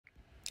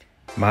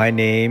My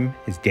name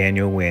is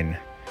Daniel Wynn,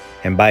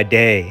 and by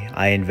day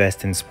I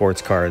invest in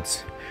sports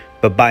cards,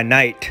 but by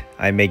night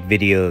I make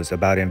videos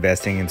about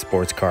investing in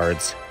sports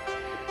cards.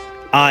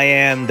 I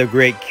am the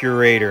great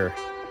curator.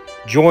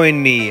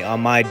 Join me on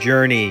my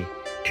journey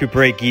to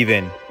break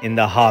even in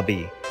the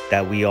hobby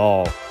that we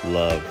all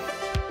love.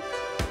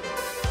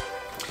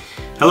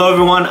 Hello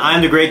everyone,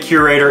 I'm the Great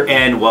Curator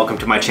and welcome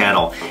to my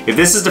channel. If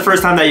this is the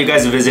first time that you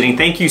guys are visiting,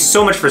 thank you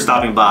so much for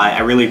stopping by. I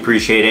really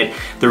appreciate it.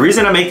 The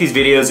reason I make these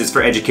videos is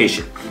for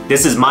education.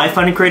 This is my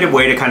fun and creative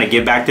way to kind of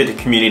give back to the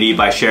community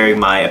by sharing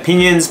my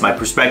opinions, my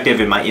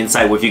perspective, and my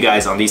insight with you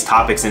guys on these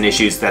topics and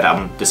issues that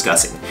I'm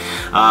discussing.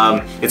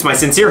 It's my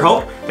sincere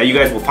hope that you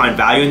guys will find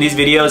value in these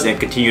videos and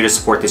continue to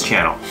support this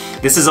channel.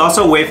 This is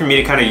also a way for me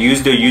to kind of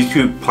use the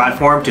YouTube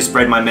platform to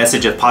spread my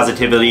message of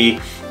positivity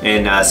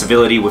and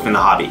civility within the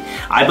hobby.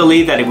 I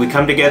believe that if we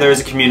come together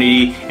as a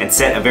community and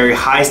set a very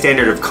high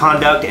standard of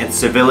conduct and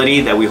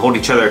civility that we hold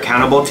each other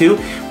accountable to,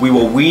 we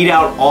will weed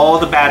out all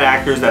the bad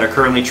actors that are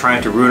currently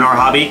trying to ruin our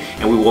hobby,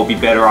 and we will be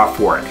better off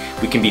for it.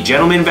 We can be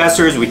gentlemen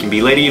investors, we can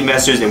be lady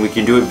investors, and we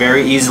can do it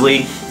very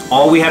easily.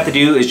 All we have to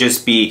do is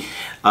just be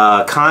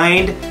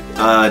kind,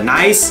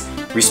 nice,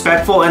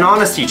 respectful, and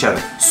honest to each other.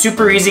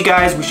 Super easy,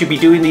 guys. We should be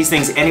doing these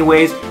things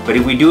anyways, but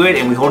if we do it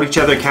and we hold each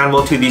other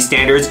accountable to these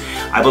standards,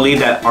 I believe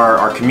that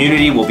our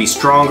community will be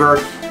stronger,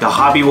 the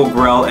hobby will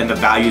grow, and the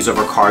values of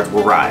our cards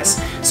will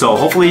rise. So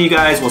hopefully you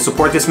guys will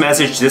support this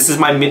message. This is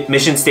my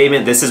mission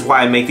statement. This is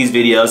why I make these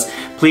videos.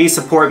 Please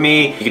support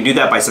me. You can do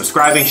that by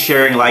subscribing,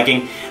 sharing,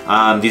 liking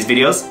these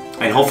videos,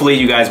 and hopefully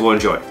you guys will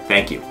enjoy.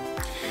 Thank you.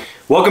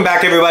 Welcome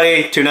back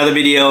everybody to another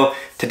video.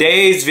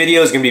 Today's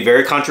video is going to be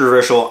very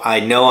controversial.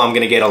 I know I'm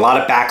going to get a lot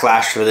of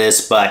backlash for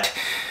this, but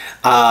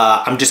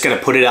I'm just going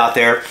to put it out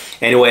there.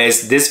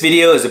 Anyways, this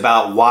video is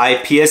about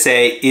why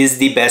PSA is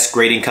the best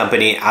grading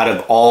company out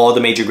of all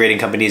the major grading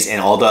companies and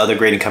all the other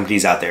grading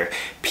companies out there.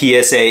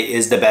 PSA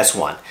is the best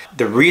one.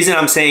 The reason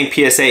I'm saying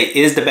PSA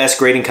is the best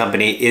grading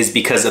company is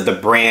because of the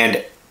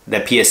brand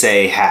that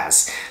PSA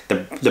has,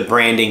 the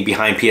branding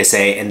behind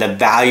PSA and the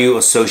value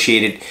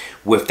associated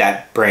with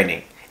that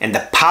branding and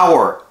the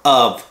power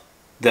of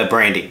the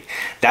branding.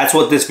 That's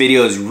what this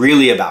video is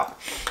really about.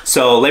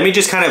 So let me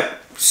just kind of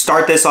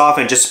start this off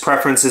and just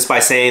preference this by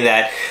saying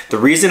that the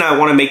reason I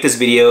want to make this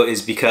video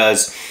is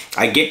because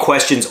I get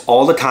questions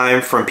all the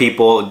time from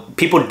people.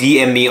 People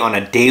DM me on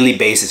a daily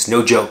basis,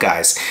 no joke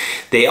guys.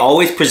 They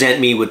always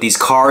present me with these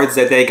cards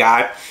that they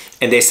got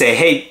and they say,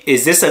 hey,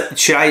 is this a,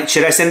 should I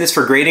send this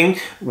for grading?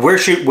 Where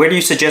do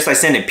you suggest I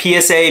send it?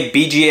 PSA,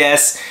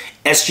 BGS,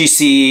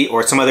 SGC,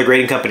 or some other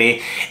grading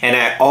company? And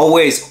I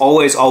always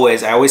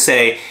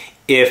say,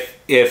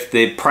 if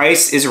the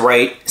price is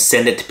right,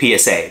 send it to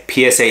PSA.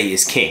 PSA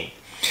is king.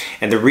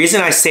 And the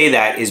reason I say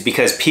that is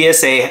because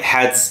PSA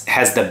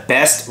has the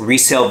best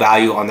resale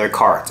value on their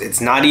cards.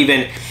 It's not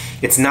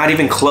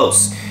even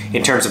close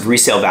in terms of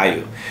resale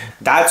value.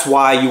 That's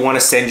why you want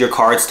to send your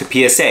cards to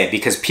PSA,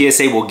 because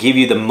PSA will give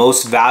you the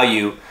most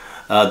value,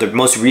 the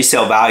most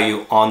resale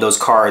value on those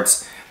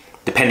cards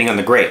depending on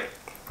the grade.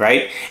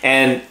 Right?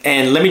 And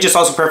let me just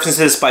also preface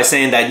this by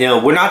saying that, you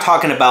know, we're not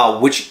talking about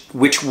which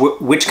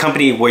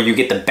company where you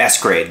get the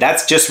best grade.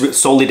 That's just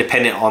solely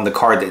dependent on the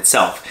card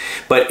itself.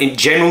 But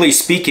generally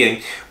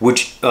speaking,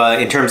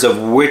 in terms of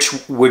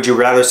which would you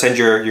rather send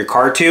your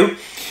card to,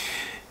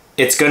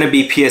 it's going to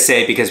be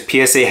PSA because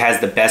PSA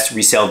has the best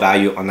resale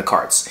value on the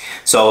cards.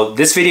 So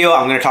this video,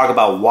 I'm going to talk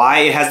about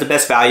why it has the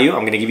best value. I'm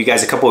going to give you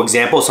guys a couple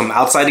examples, some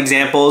outside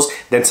examples,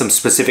 then some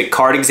specific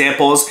card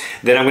examples.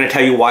 Then I'm going to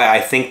tell you why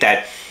I think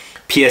that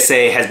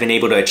PSA has been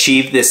able to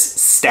achieve this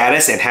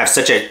status and have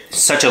such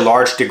a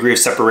large degree of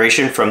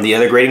separation from the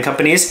other grading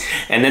companies,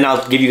 and then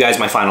I'll give you guys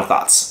my final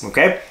thoughts,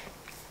 okay?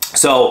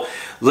 So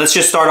let's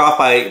just start off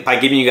by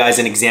giving you guys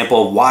an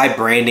example of why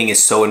branding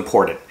is so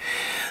important.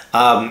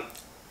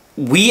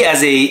 We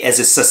as a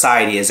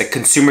society, as a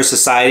consumer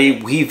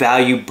society, we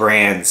value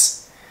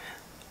brands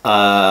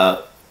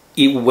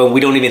when we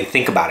don't even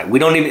think about it. We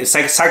don't even,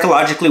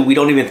 psychologically, we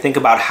don't even think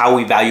about how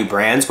we value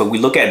brands, but we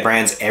look at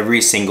brands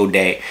every single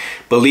day.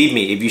 Believe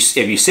me,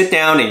 if you sit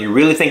down and you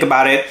really think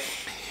about it,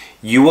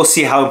 you will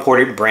see how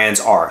important brands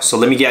are. So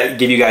let me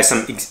give you guys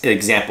some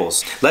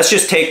examples. Let's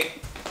just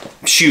take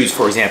shoes,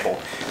 for example.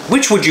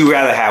 Which would you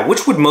rather have?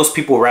 Which would most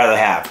people rather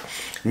have?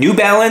 New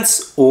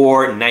Balance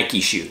or Nike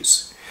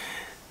shoes?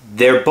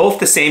 They're both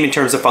the same in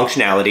terms of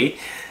functionality.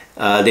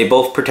 They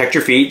both protect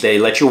your feet. They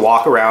let you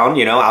walk around,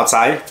 you know,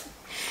 outside.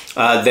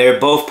 They're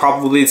both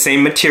probably the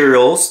same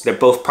materials. They're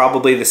both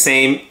probably the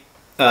same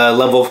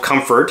level of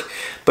comfort.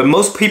 But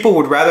most people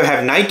would rather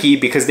have Nike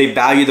because they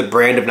value the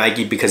brand of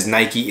Nike because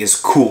Nike is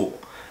cool.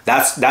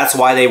 That's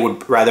why they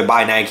would rather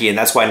buy Nike, and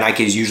that's why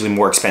Nike is usually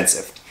more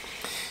expensive.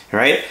 All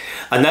right?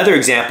 Another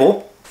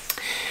example,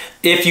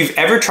 if you've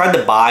ever tried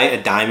to buy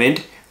a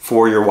diamond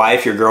for your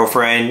wife, your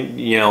girlfriend,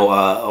 you know,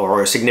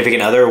 or a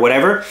significant other or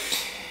whatever,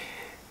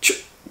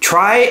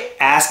 try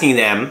asking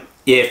them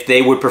if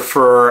they would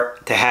prefer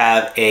to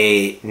have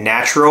a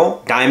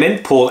natural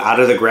diamond pulled out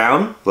of the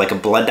ground, like a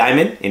blood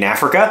diamond in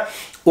Africa,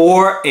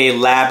 or a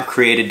lab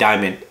created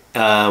diamond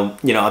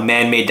you know, a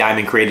man-made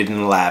diamond created in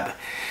the lab.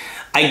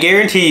 I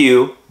guarantee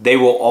you they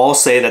will all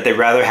say that they'd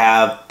rather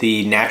have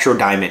the natural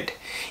diamond.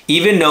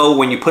 Even though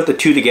when you put the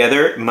two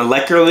together,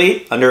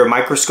 molecularly, under a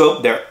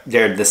microscope,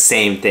 they're the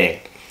same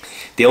thing.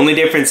 The only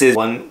difference is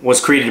one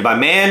was created by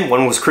man,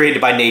 one was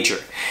created by nature.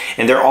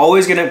 And they're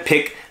always gonna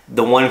pick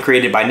the one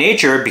created by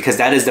nature because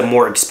that is the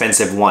more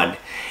expensive one.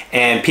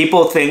 And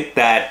people think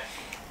that,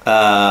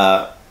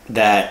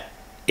 that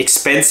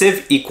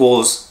expensive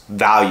equals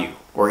value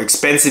or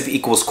expensive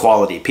equals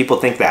quality. People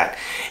think that.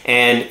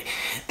 And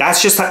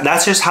that's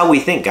just how we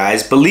think,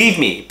 guys. Believe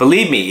me,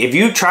 if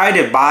you try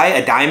to buy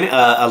a diamond,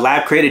 a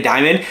lab created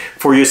diamond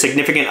for your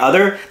significant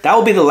other, that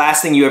will be the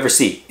last thing you ever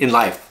see in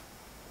life.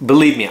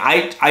 Believe me,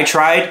 I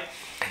tried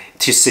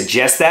to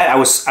suggest that. I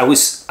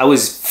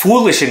was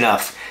foolish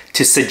enough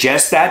to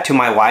suggest that to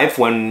my wife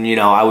when, you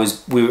know, I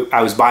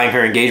was buying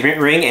her engagement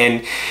ring,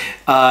 and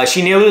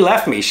she nearly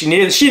left me. She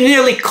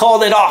nearly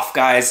called it off,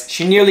 guys.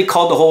 She nearly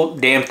called the whole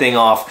damn thing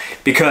off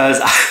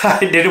because I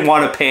didn't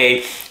want to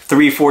pay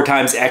 3-4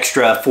 times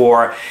extra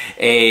for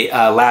a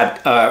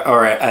lab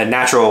or a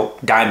natural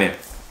diamond.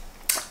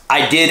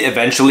 I did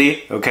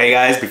eventually, okay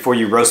guys, before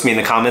you roast me in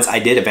the comments, I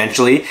did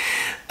eventually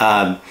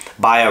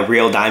buy a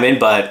real diamond,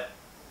 but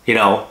you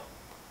know,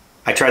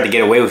 I tried to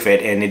get away with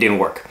it and it didn't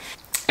work.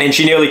 And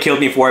she nearly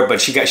killed me for it,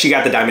 but she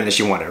got the diamond that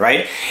she wanted,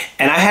 right?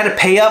 And I had to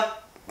pay up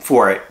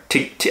for it.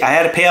 I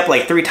had to pay up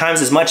like 3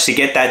 times as much to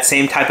get that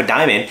same type of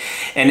diamond,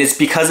 and it's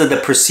because of the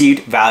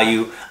perceived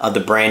value of the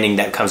branding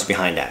that comes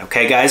behind that,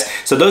 okay guys?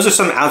 So those are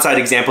some outside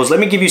examples. Let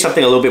me give you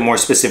something a little bit more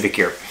specific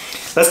here.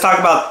 Let's talk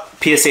about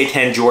PSA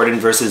 10 Jordan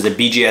versus the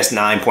BGS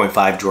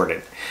 9.5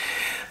 Jordan.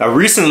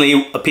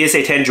 Recently, a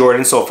PSA 10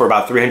 Jordan sold for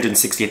about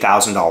 $360,000.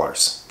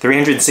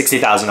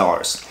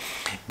 $360,000.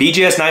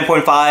 BGS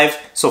 9.5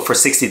 sold for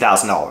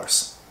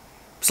 $60,000.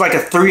 It's like a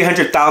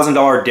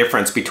 $300,000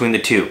 difference between the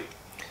two.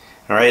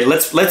 All right,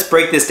 let's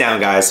break this down,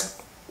 guys.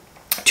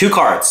 2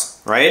 cards,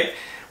 right?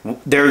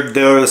 They're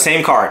the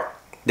same card.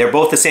 They're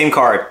both the same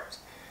card.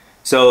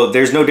 So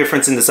there's no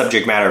difference in the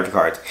subject matter of the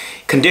cards.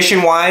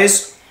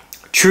 Condition-wise,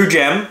 True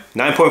Gem,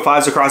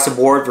 9.5s across the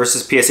board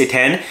versus PSA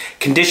 10.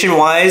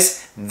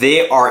 Condition-wise,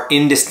 they are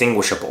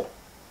indistinguishable.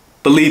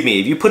 Believe me,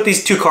 if you put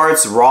these 2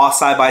 cards raw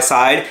side by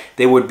side,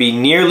 they would be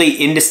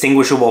nearly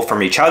indistinguishable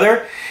from each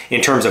other in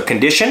terms of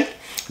condition.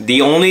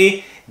 The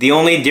only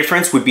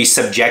difference would be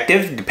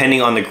subjective,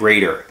 depending on the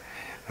grader,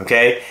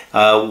 okay,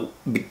 and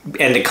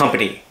the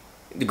company,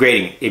 the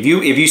grading. If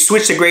you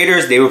switch the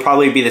graders, they would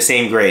probably be the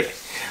same grade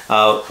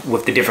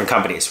with the different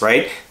companies,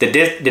 right? The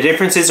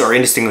differences are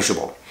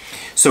indistinguishable.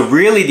 So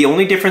really, the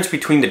only difference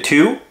between the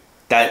two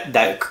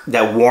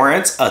that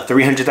warrants a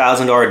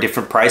 $300,000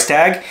 different price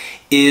tag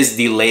is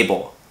the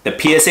label. The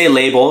PSA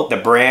label, the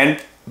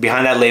brand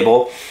behind that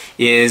label,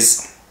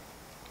 is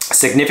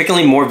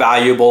significantly more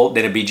valuable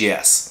than a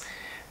BGS.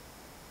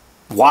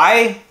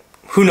 Why?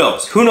 Who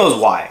knows? Who knows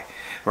why,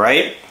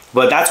 right?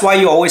 But that's why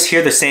you always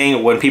hear the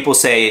saying when people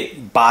say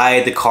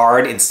buy the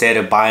card instead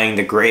of buying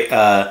the grade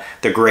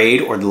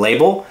or the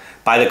label.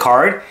 Buy the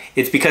card.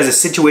 It's because of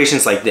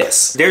situations like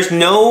this. There's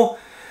no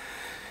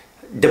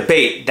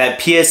debate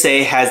that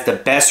PSA has the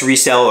best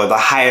resale or the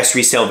highest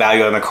resale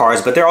value on the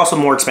cards, but they're also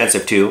more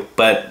expensive too.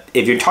 But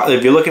if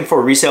you're looking for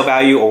resale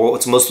value or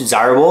what's most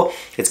desirable,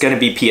 it's going to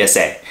be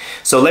PSA.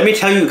 So let me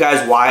tell you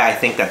guys why I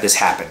think that this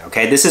happened.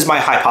 Okay, this is my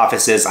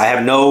hypothesis. I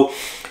have no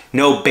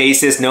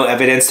basis, no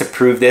evidence to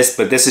prove this,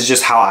 but this is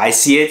just how I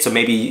see it. So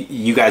maybe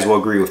you guys will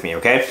agree with me.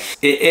 Okay,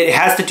 it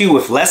has to do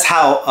with less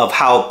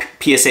how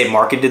PSA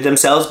marketed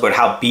themselves, but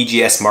how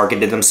BGS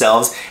marketed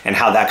themselves and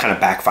how that kind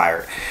of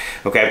backfired.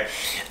 Okay,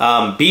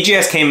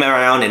 BGS came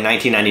around in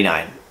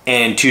 1999,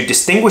 and to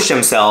distinguish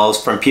themselves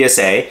from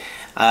PSA,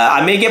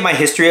 I may get my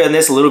history on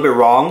this a little bit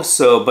wrong,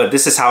 but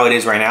this is how it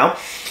is right now.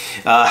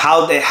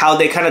 How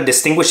they kind of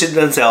distinguished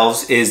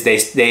themselves is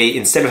they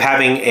instead of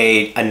having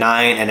a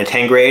 9 and a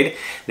 10 grade,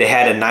 they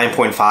had a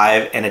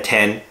 9.5 and a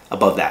 10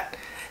 above that.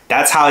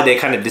 That's how they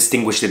kind of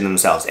distinguished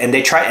themselves. And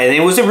they tried, and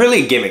it was a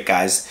really gimmick,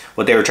 guys,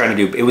 what they were trying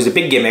to do. It was a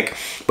big gimmick,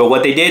 but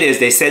what they did is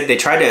they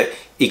tried to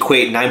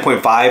equate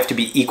 9.5 to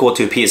be equal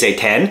to PSA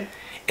 10,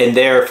 and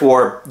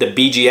therefore the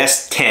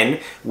BGS 10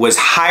 was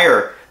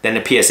higher than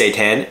the PSA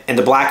 10, and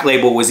the black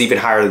label was even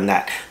higher than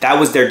that. That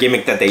was their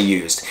gimmick that they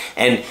used.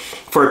 And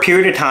for a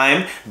period of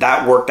time,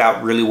 that worked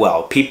out really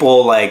well.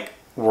 People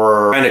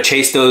were trying to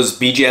chase those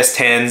BGS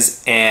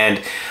 10s, and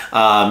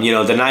you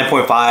know, the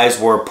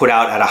 9.5s were put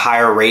out at a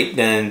higher rate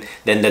than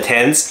the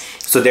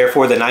 10s. So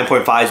therefore the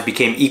 9.5s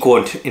became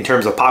equal in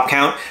terms of pop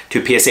count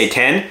to PSA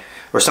 10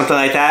 or something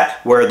like that,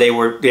 where they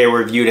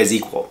were viewed as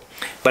equal.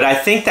 But I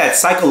think that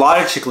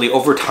psychologically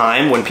over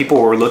time, when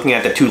people were looking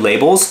at the 2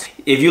 labels,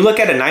 if you look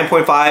at a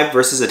 9.5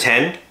 versus a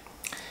 10,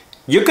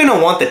 you're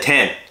gonna want the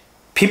 10.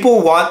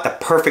 People want the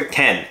perfect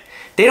 10.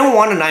 They don't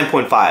want a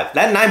 9.5.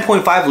 That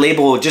 9.5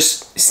 label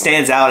just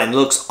stands out and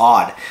looks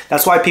odd.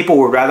 That's why people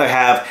would rather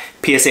have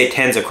PSA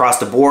 10s across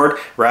the board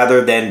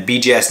rather than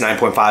BGS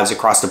 9.5s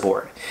across the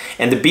board.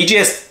 And the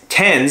BGS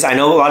 10s, I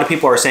know a lot of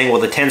people are saying,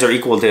 well, the 10s are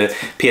equal to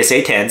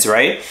PSA 10s,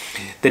 right?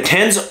 The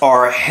 10s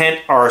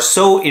are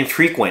so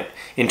infrequent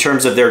in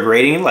terms of their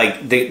grading.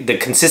 Like the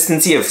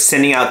consistency of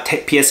sending out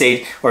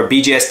PSA or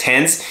BGS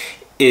 10s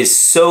is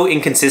so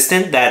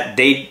inconsistent that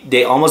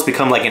they almost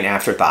become like an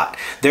afterthought.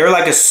 They're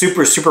like a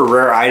super, super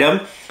rare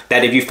item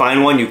that if you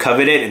find one, you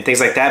covet it and things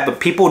like that, but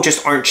people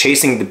just aren't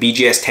chasing the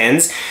BGS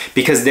 10s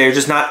because there's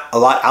just not a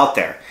lot out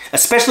there.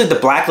 Especially the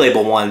black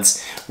label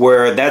ones,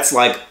 where that's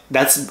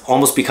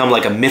almost become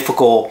like a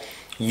mythical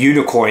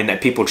unicorn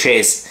that people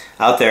chase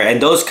out there,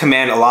 and those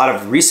command a lot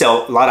of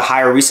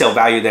higher resale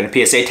value than a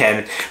PSA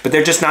 10, but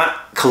they're just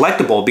not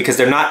collectible because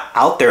they're not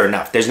out there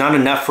enough. There's not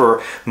enough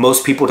for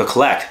most people to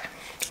collect.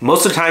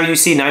 Most of the time you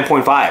see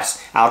 9.5s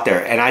out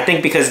there, and I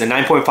think because the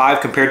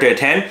 9.5 compared to a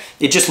 10,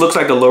 it just looks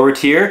like a lower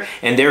tier,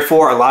 and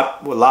therefore a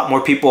lot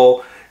more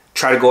people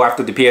try to go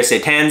after the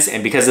PSA 10s,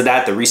 and because of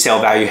that, the resale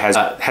value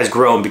has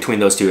grown between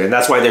those two, and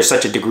that's why there's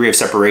such a degree of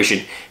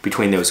separation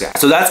between those guys.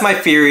 So that's my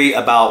theory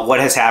about what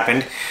has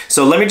happened.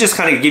 So let me just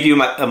kind of give you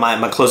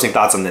my closing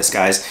thoughts on this,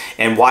 guys,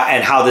 and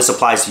how this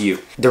applies to you.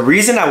 The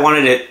reason I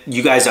wanted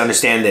you guys to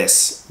understand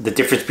this, the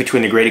difference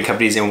between the grading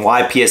companies and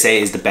why PSA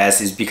is the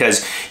best, is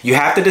because you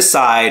have to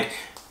decide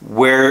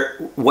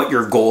what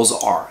your goals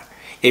are.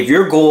 If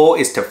your goal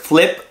is to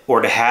flip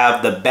or to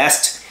have the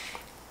best,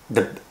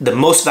 the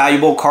most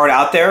valuable card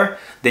out there,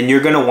 then you're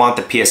gonna want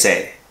the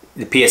PSA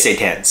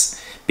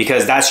 10s,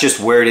 because that's just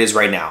where it is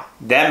right now.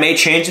 That may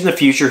change in the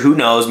future, who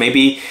knows?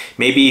 Maybe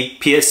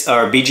PS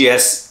or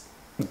BGS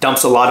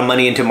dumps a lot of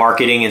money into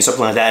marketing and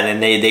something like that,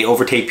 and they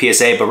overtake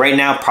PSA, but right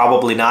now,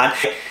 probably not.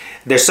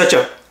 There's such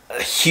a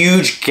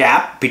huge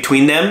gap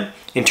between them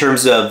in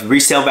terms of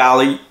resale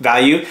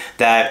value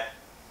that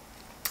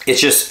I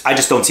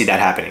just don't see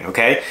that happening,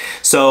 okay?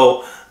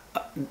 So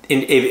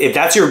if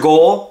that's your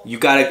goal, you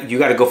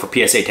gotta go for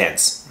PSA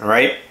 10s. All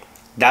right,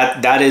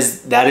 that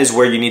is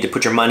where you need to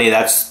put your money.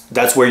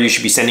 That's where you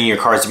should be sending your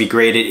cards to be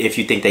graded if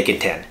you think they can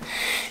 10.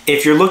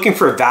 If you're looking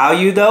for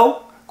value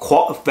though,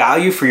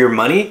 value for your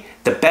money,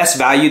 the best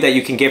value that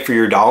you can get for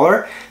your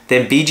dollar,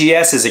 then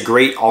BGS is a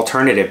great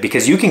alternative,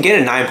 because you can get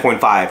a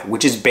 9.5,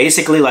 which is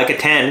basically like a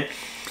 10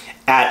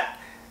 at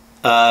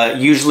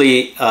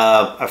usually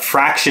a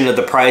fraction of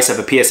the price of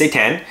a PSA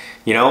 10.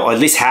 You know, or at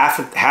least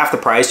half the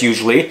price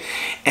usually.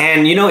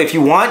 And you know, if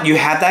you want, you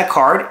have that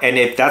card, and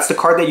if that's the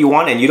card that you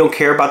want and you don't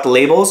care about the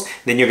labels,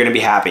 then you're gonna be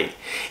happy.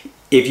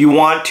 If you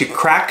want to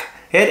crack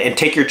it and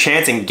take your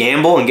chance and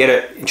gamble and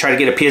try to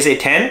get a PSA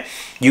 10,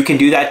 you can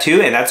do that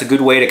too, and that's a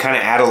good way to kind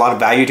of add a lot of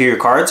value to your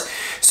cards.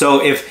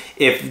 So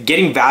if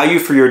getting value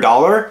for your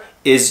dollar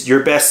is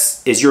your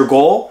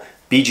goal,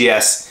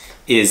 BGS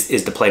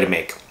is the play to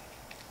make.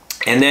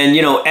 And then,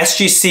 you know,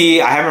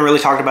 SGC, I haven't really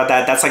talked about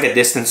that. That's like a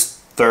distance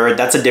third.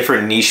 That's a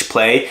different niche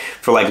play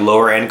for like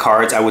lower end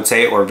cards, I would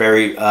say, or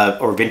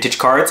or vintage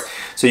cards.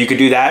 So you could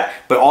do that.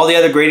 But all the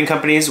other grading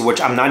companies,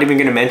 which I'm not even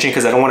going to mention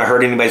because I don't want to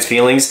hurt anybody's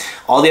feelings,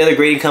 all the other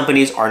grading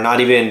companies are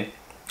not even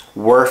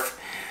worth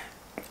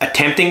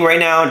attempting right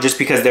now, just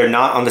because they're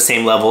not on the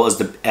same level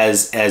as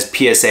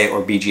PSA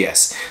or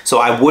BGS. So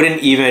I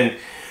wouldn't even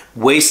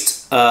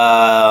waste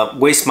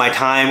my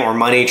time or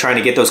money trying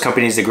to get those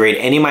companies to grade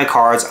any of my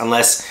cards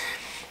unless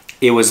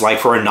it was like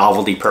for a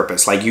novelty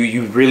purpose. Like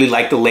you really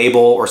like the label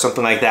or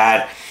something like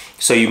that.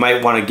 So you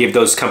might want to give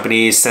those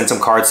companies, send some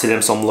cards to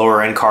them, some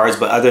lower end cards.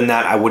 But other than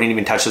that, I wouldn't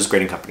even touch those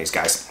grading companies,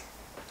 guys.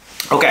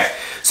 Okay,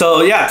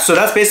 so yeah, so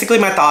that's basically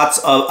my thoughts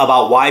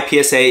about why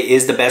PSA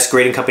is the best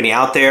grading company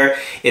out there.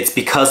 It's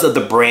because of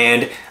the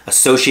brand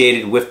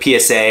associated with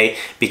PSA,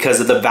 because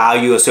of the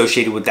value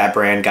associated with that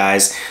brand,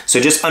 guys. So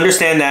just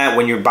understand that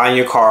when you're buying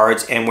your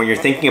cards and when you're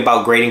thinking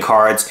about grading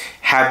cards,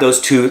 have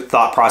those two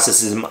thought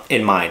processes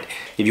in mind.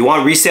 If you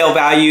want resale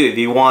value, if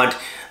you want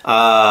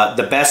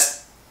the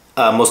best,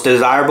 most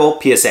desirable,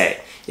 PSA.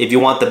 If you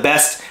want the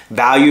best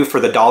value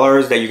for the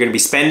dollars that you're gonna be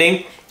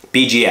spending,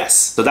 BGS.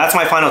 So that's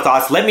my final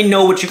thoughts. Let me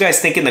know what you guys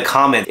think in the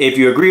comments. If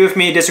you agree with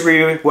me,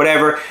 disagree with me,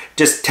 whatever,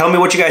 just tell me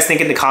what you guys think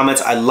in the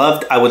comments. I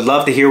would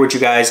love to hear what you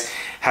guys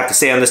have to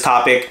say on this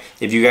topic.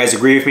 If you guys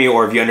agree with me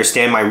or if you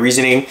understand my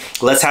reasoning,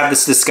 let's have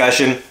this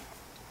discussion.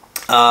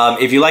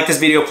 If you like this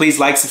video, please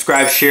like,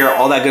 subscribe, share,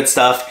 all that good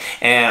stuff,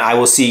 and I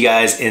will see you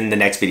guys in the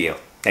next video.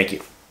 Thank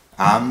you.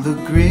 I'm the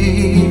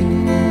great